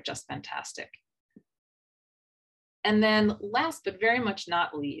connections that are just fantastic. And then last, but very much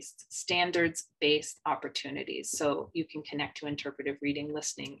not least, standards-based opportunities. So you can connect to interpretive reading,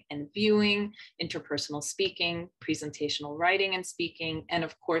 listening, and viewing, interpersonal speaking, presentational writing and speaking, and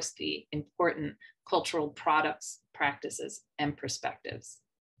of course, the important cultural products, practices, and perspectives.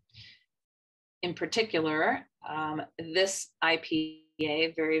 In particular, this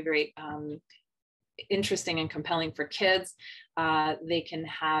IPA, very, very interesting and compelling for kids. They can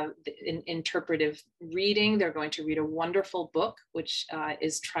have an interpretive reading. They're going to read a wonderful book, which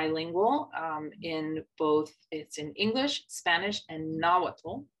is trilingual in both, it's in English, Spanish, and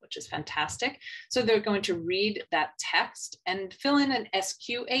Nahuatl, which is fantastic. So they're going to read that text and fill in an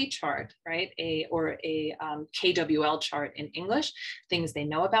SQA chart, right? Or a KWL chart in English, things they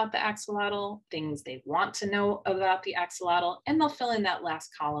know about the axolotl, things they want to know about the axolotl, and they'll fill in that last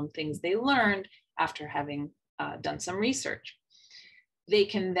column, things they learned after having done some research. They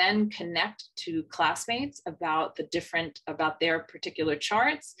can then connect to classmates about their particular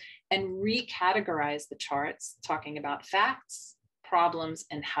charts and recategorize the charts, talking about facts, problems,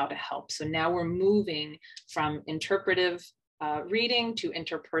 and how to help. So now we're moving from interpretive reading to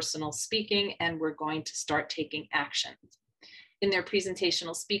interpersonal speaking, and we're going to start taking action. In their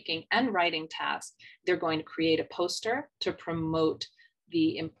presentational speaking and writing task, they're going to create a poster to promote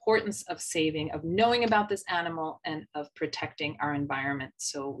the importance of knowing about this animal and of protecting our environment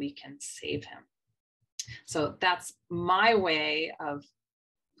so we can save him. So that's my way of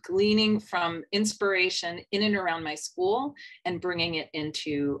gleaning from inspiration in and around my school and bringing it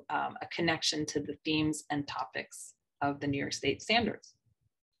into a connection to the themes and topics of the New York State standards.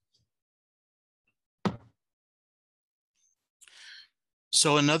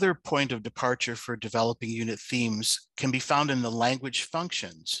 So another point of departure for developing unit themes can be found in the language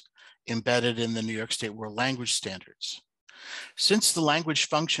functions embedded in the New York State World Language Standards. Since the language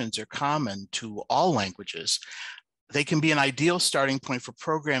functions are common to all languages, they can be an ideal starting point for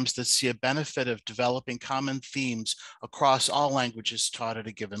programs that see a benefit of developing common themes across all languages taught at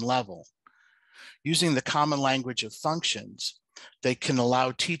a given level. Using the common language of functions, they can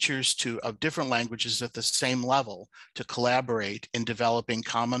allow teachers of different languages at the same level to collaborate in developing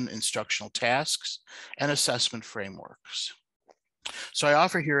common instructional tasks and assessment frameworks. So I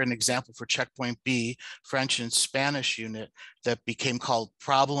offer here an example for Checkpoint B, French and Spanish unit that became called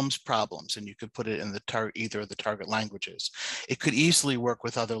Problems, and you could put it in either of the target languages. It could easily work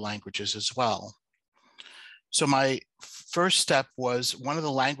with other languages as well. So my first step was one of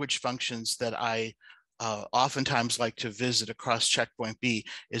the language functions that I oftentimes like to visit across Checkpoint B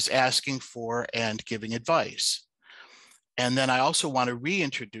is asking for and giving advice. And then I also want to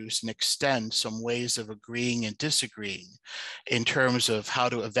reintroduce and extend some ways of agreeing and disagreeing in terms of how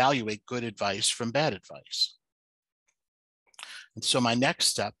to evaluate good advice from bad advice. And so my next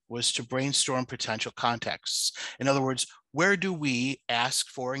step was to brainstorm potential contexts. In other words, where do we ask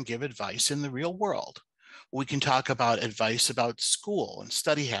for and give advice in the real world? We can talk about advice about school and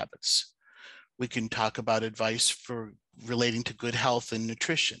study habits. We can talk about advice for relating to good health and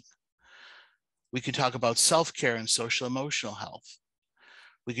nutrition. We can talk about self-care and social emotional health.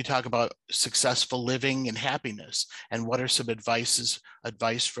 We could talk about successful living and happiness and what are some advice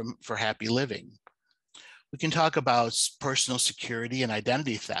for happy living. We can talk about personal security and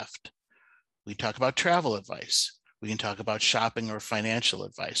identity theft. We can talk about travel advice. We can talk about shopping or financial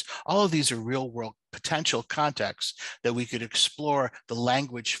advice. All of these are real world potential contexts that we could explore the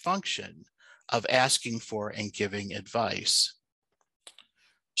language function of asking for and giving advice.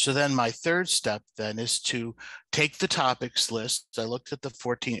 So then my third step then is to take the topics list. I looked at the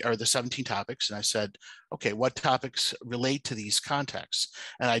 17 topics and I said, okay, what topics relate to these contexts?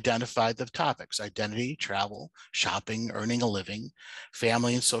 And identified the topics: identity, travel, shopping, earning a living,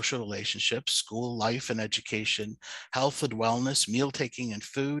 family and social relationships, school life and education, health and wellness, meal taking and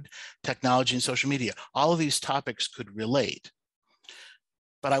food, technology and social media. All of these topics could relate.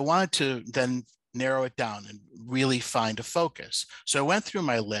 But I wanted to then narrow it down and really find a focus. So I went through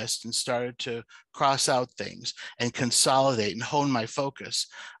my list and started to cross out things and consolidate and hone my focus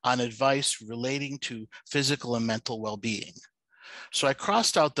on advice relating to physical and mental well-being. So I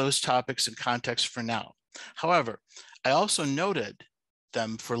crossed out those topics and contexts for now. However, I also noted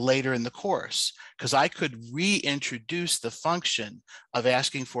them for later in the course, because I could reintroduce the function of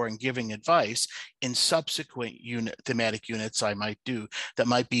asking for and giving advice in subsequent thematic units I might do that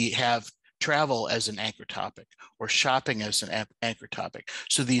might have travel as an anchor topic or shopping as an anchor topic.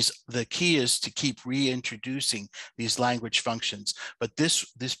 So the key is to keep reintroducing these language functions, but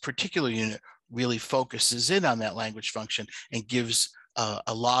this particular unit really focuses in on that language function and gives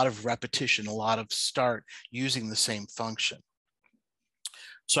a lot of repetition, a lot of start using the same function.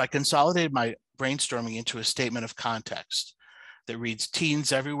 So I consolidated my brainstorming into a statement of context that reads: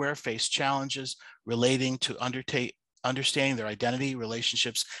 teens everywhere face challenges relating to understanding their identity,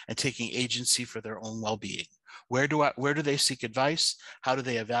 relationships, and taking agency for their own well-being. Where do they seek advice? How do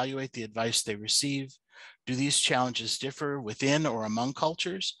they evaluate the advice they receive? Do these challenges differ within or among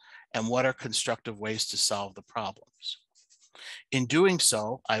cultures? And what are constructive ways to solve the problems? In doing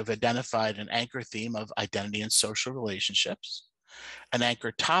so, I've identified an anchor theme of identity and social relationships, an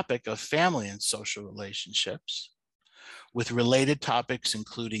anchor topic of family and social relationships, with related topics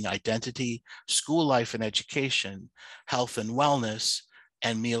including identity, school life and education, health and wellness,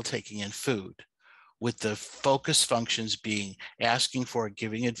 and meal taking and food, with the focus functions being asking for,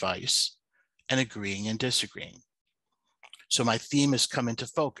 giving advice, and agreeing and disagreeing. So my theme has come into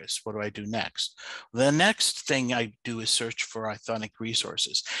focus. What do I do next? The next thing I do is search for authentic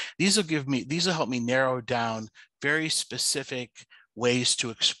resources. These will help me narrow down very specific ways to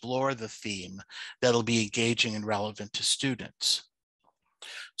explore the theme that'll be engaging and relevant to students.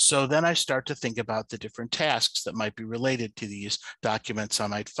 So then I start to think about the different tasks that might be related to these documents I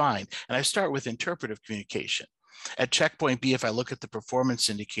might find. And I start with interpretive communication. At checkpoint B, if I look at the performance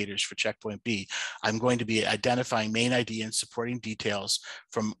indicators for checkpoint B, I'm going to be identifying main idea and supporting details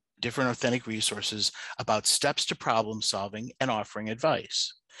from different authentic resources about steps to problem solving and offering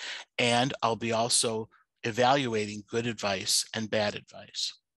advice. And I'll be also evaluating good advice and bad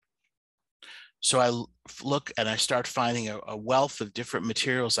advice. So I look and I start finding a wealth of different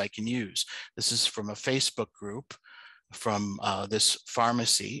materials I can use. This is from a Facebook group from this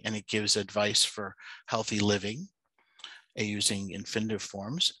pharmacy, and it gives advice for healthy living using infinitive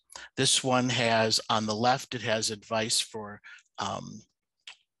forms. This one has, on the left, it has advice for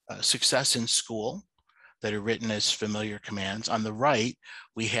success in school that are written as familiar commands. On the right,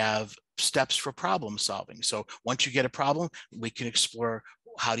 we have steps for problem solving. So once you get a problem, we can explore,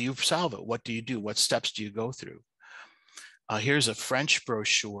 how do you solve it? What do you do? What steps do you go through? Here's a French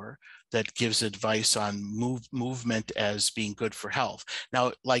brochure that gives advice on movement as being good for health.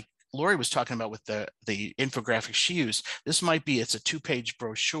 Now, like Lori was talking about with the infographic she used, it's a 2-page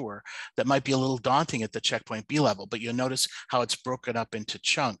brochure that might be a little daunting at the checkpoint B level, but you'll notice how it's broken up into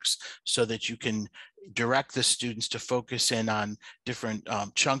chunks so that you can direct the students to focus in on different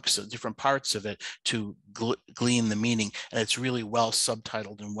chunks of different parts of it to glean the meaning. And it's really well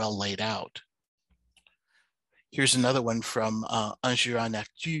subtitled and well laid out. Here's another one from Un Jour en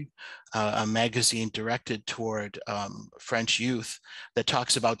Actu, a magazine directed toward French youth that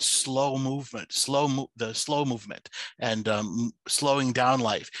talks about the slow movement and slowing down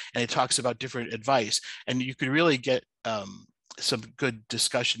life. And it talks about different advice. And you could really get some good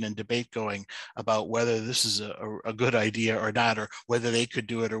discussion and debate going about whether this is a good idea or not, or whether they could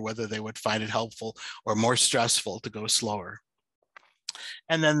do it, or whether they would find it helpful or more stressful to go slower.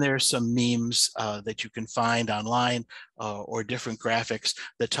 And then there's some memes that you can find online or different graphics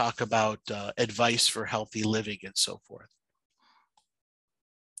that talk about advice for healthy living and so forth.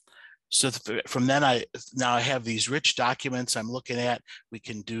 So from then now I have these rich documents I'm looking at. We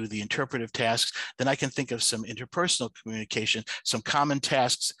can do the interpretive tasks. Then I can think of some interpersonal communication, some common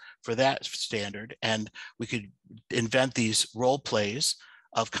tasks for that standard. And we could invent these role plays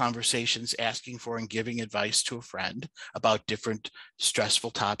of conversations asking for and giving advice to a friend about different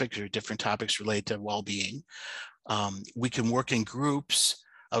stressful topics or different topics related to well-being. We can work in groups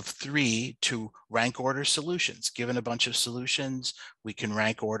of 3 to rank order solutions. Given a bunch of solutions, we can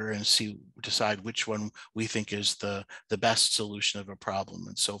rank order and decide which one we think is the best solution of a problem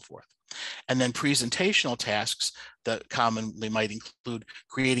and so forth. And then presentational tasks that commonly might include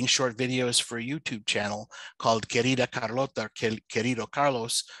creating short videos for a YouTube channel called Querida Carlota, Querido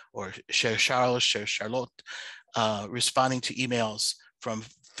Carlos, or Cher Charles, Cher Charlotte, responding to emails from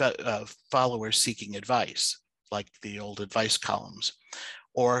followers seeking advice, like the old advice columns.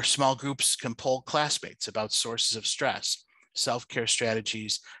 Or small groups can poll classmates about sources of stress, self-care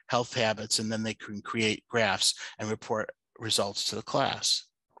strategies, health habits, and then they can create graphs and report results to the class.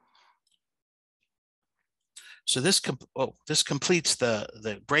 So this completes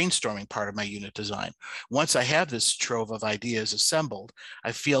the brainstorming part of my unit design. Once I have this trove of ideas assembled,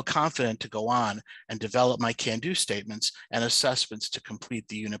 I feel confident to go on and develop my can-do statements and assessments to complete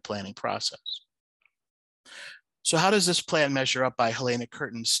the unit planning process. So how does this plan measure up by Helena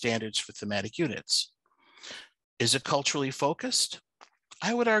Curtin's standards for thematic units? Is it culturally focused?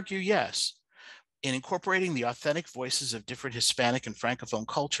 I would argue yes. In incorporating the authentic voices of different Hispanic and Francophone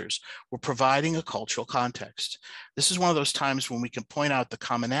cultures, we're providing a cultural context. This is one of those times when we can point out the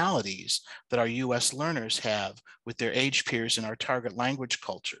commonalities that our US learners have with their age peers in our target language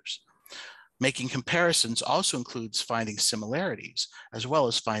cultures. Making comparisons also includes finding similarities as well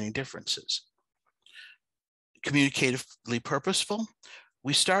as finding differences. Communicatively purposeful,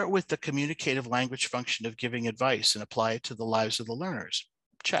 we start with the communicative language function of giving advice and apply it to the lives of the learners.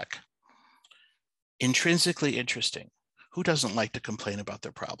 Check. Intrinsically interesting. Who doesn't like to complain about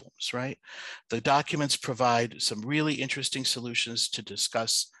their problems, right? The documents provide some really interesting solutions to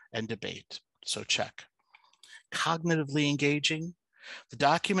discuss and debate, so check. Cognitively engaging. The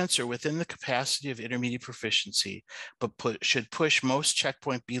documents are within the capacity of intermediate proficiency, but should push most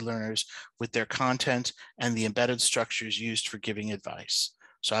Checkpoint B learners with their content and the embedded structures used for giving advice.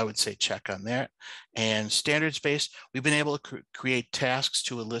 So I would say check on that. And standards-based, we've been able to create tasks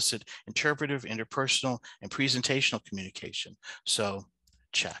to elicit interpretive, interpersonal, and presentational communication. So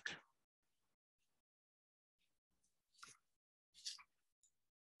check.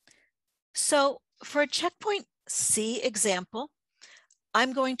 So for a Checkpoint C example,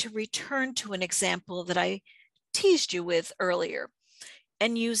 I'm going to return to an example that I teased you with earlier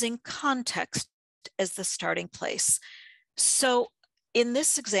and using context as the starting place. So in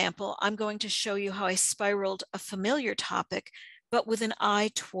this example, I'm going to show you how I spiraled a familiar topic, but with an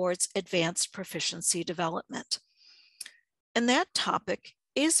eye towards advanced proficiency development. And that topic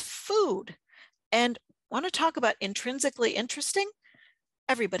is food. And want to talk about intrinsically interesting?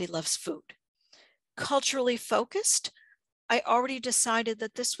 Everybody loves food. Culturally focused, I already decided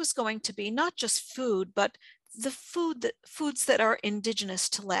that this was going to be not just food, but the foods that are indigenous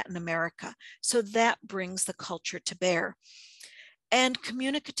to Latin America. So that brings the culture to bear. And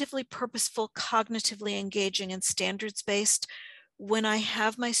communicatively purposeful, cognitively engaging, and standards-based, when I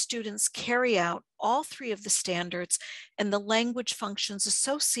have my students carry out all 3 of the standards and the language functions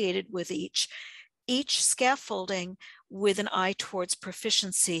associated with each scaffolding with an eye towards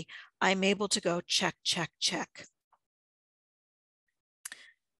proficiency, I'm able to go check, check, check.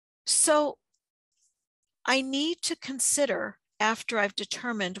 So I need to consider, after I've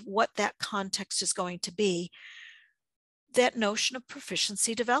determined what that context is going to be, that notion of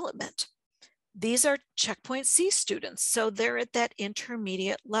proficiency development. These are Checkpoint C students, so they're at that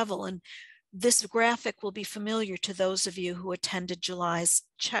intermediate level. And this graphic will be familiar to those of you who attended July's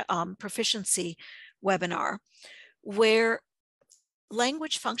proficiency webinar, where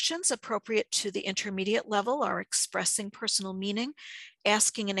language functions appropriate to the intermediate level are expressing personal meaning,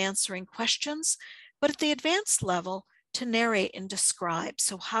 asking and answering questions, but at the advanced level, to narrate and describe.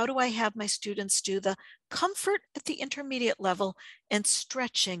 So how do I have my students do the comfort at the intermediate level and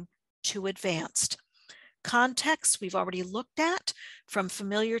stretching to advanced? Context we've already looked at, from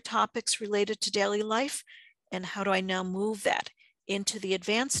familiar topics related to daily life, and how do I now move that into the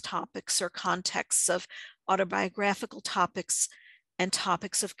advanced topics or contexts of autobiographical topics and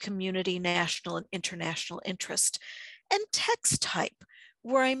topics of community, national, and international interest. And text type,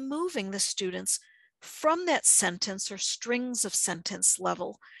 where I'm moving the students from that sentence or strings of sentence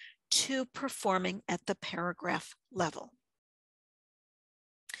level to performing at the paragraph level.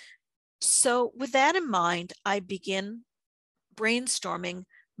 So with that in mind, I begin brainstorming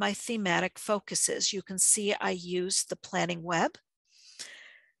my thematic focuses. You can see I use the planning web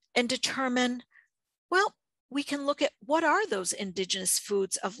and determine, well, we can look at what are those indigenous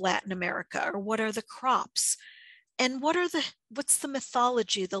foods of Latin America, or what are the crops, and what's the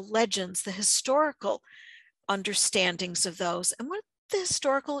mythology, the legends, the historical understandings of those, and what the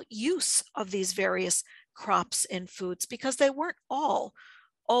historical use of these various crops and foods, because they weren't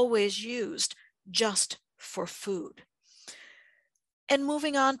always used just for food. And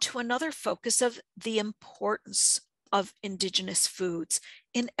moving on to another focus of the importance of indigenous foods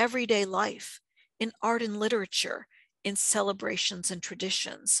in everyday life, in art and literature, in celebrations and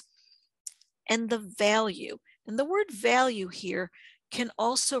traditions, and the value. And the word value here can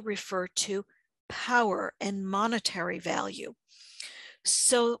also refer to power and monetary value.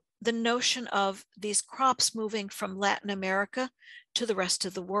 So the notion of these crops moving from Latin America to the rest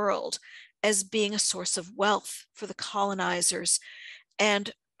of the world as being a source of wealth for the colonizers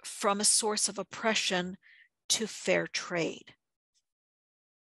and from a source of oppression to fair trade.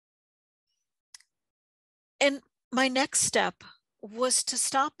 And my next step was to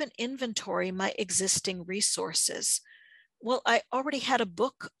stop and inventory my existing resources. Well, I already had a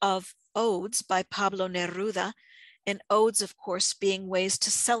book of odes by Pablo Neruda, and odes, of course, being ways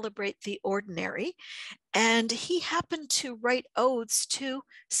to celebrate the ordinary. And he happened to write odes to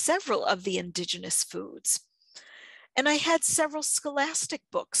several of the indigenous foods. And I had several scholastic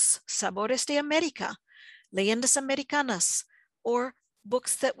books, Sabores de América, Leyendas Americanas, or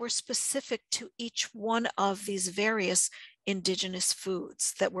books that were specific to each one of these various indigenous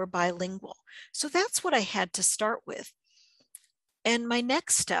foods that were bilingual. So that's what I had to start with. And my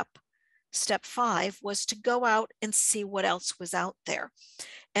next step, step 5, was to go out and see what else was out there.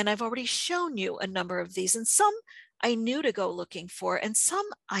 And I've already shown you a number of these, and some I knew to go looking for, and some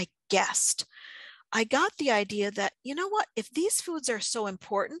I guessed. I got the idea that, you know what, if these foods are so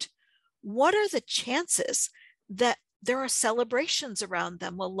important, what are the chances that there are celebrations around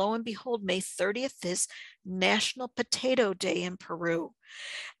them? Well, lo and behold, May 30th is National Potato Day in Peru.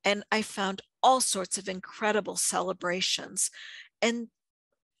 And I found all sorts of incredible celebrations and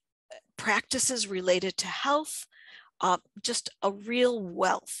practices related to health, just a real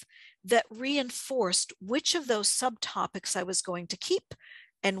wealth that reinforced which of those subtopics I was going to keep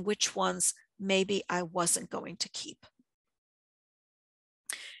and which ones maybe I wasn't going to keep.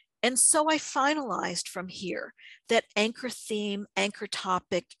 And so I finalized from here that anchor theme, anchor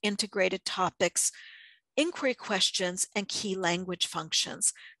topic, integrated topics, inquiry questions, and key language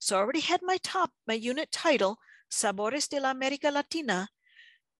functions. So I already had my unit title, Sabores de la America Latina.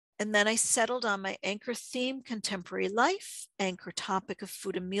 And then I settled on my anchor theme, contemporary life, anchor topic of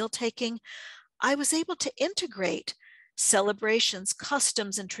food and meal taking. I was able to integrate celebrations,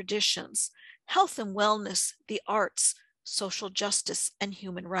 customs and traditions, health and wellness, the arts, social justice, and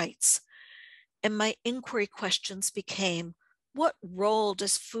human rights. And my inquiry questions became, what role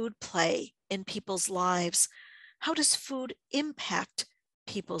does food play in people's lives? How does food impact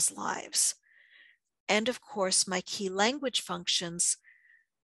people's lives? And of course, my key language functions,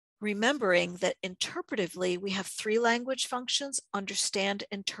 remembering that interpretively, we have 3 language functions: understand,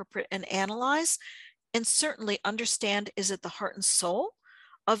 interpret, and analyze. And certainly understand is at the heart and soul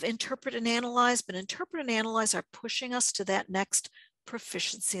of interpret and analyze, but interpret and analyze are pushing us to that next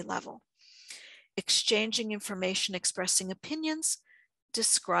proficiency level. Exchanging information, expressing opinions,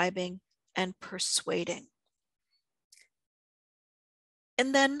 describing, and persuading.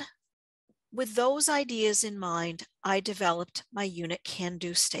 And then with those ideas in mind, I developed my unit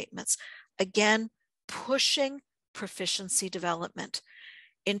can-do statements. Again, pushing proficiency development.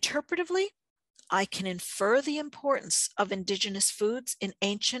 Interpretively, I can infer the importance of indigenous foods in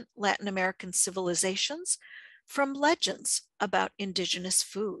ancient Latin American civilizations from legends about indigenous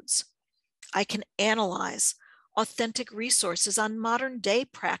foods. I can analyze authentic resources on modern day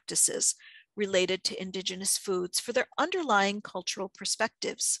practices related to indigenous foods for their underlying cultural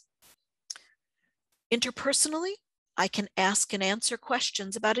perspectives. Interpersonally, I can ask and answer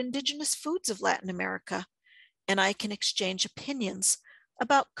questions about indigenous foods of Latin America, and I can exchange opinions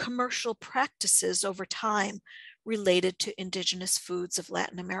about commercial practices over time related to indigenous foods of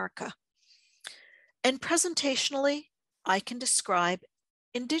Latin America. And presentationally, I can describe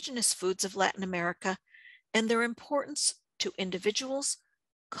indigenous foods of Latin America and their importance to individuals,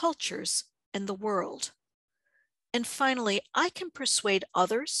 cultures, and the world. And finally, I can persuade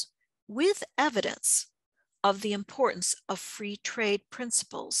others with evidence of the importance of free trade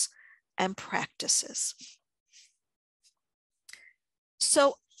principles and practices.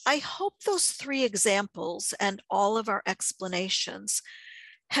 So I hope those 3 examples and all of our explanations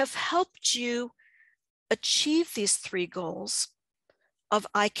have helped you achieve these 3 goals of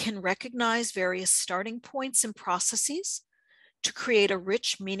I can recognize various starting points and processes to create a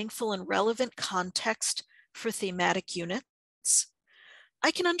rich, meaningful, and relevant context for thematic units.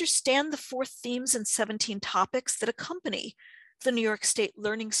 I can understand the 4 themes and 17 topics that accompany the New York State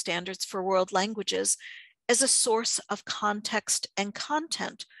Learning Standards for World Languages as a source of context and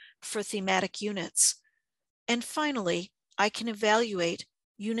content for thematic units. And finally, I can evaluate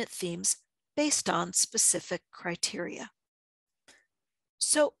unit themes based on specific criteria.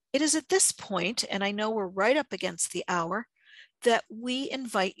 So it is at this point, and I know we're right up against the hour, that we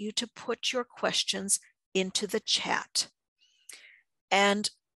invite you to put your questions into the chat. And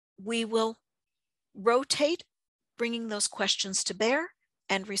we will rotate bringing those questions to bear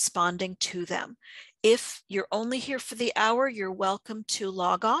and responding to them. If you're only here for the hour, you're welcome to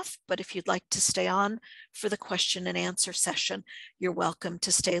log off, but if you'd like to stay on for the question and answer session, you're welcome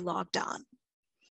to stay logged on.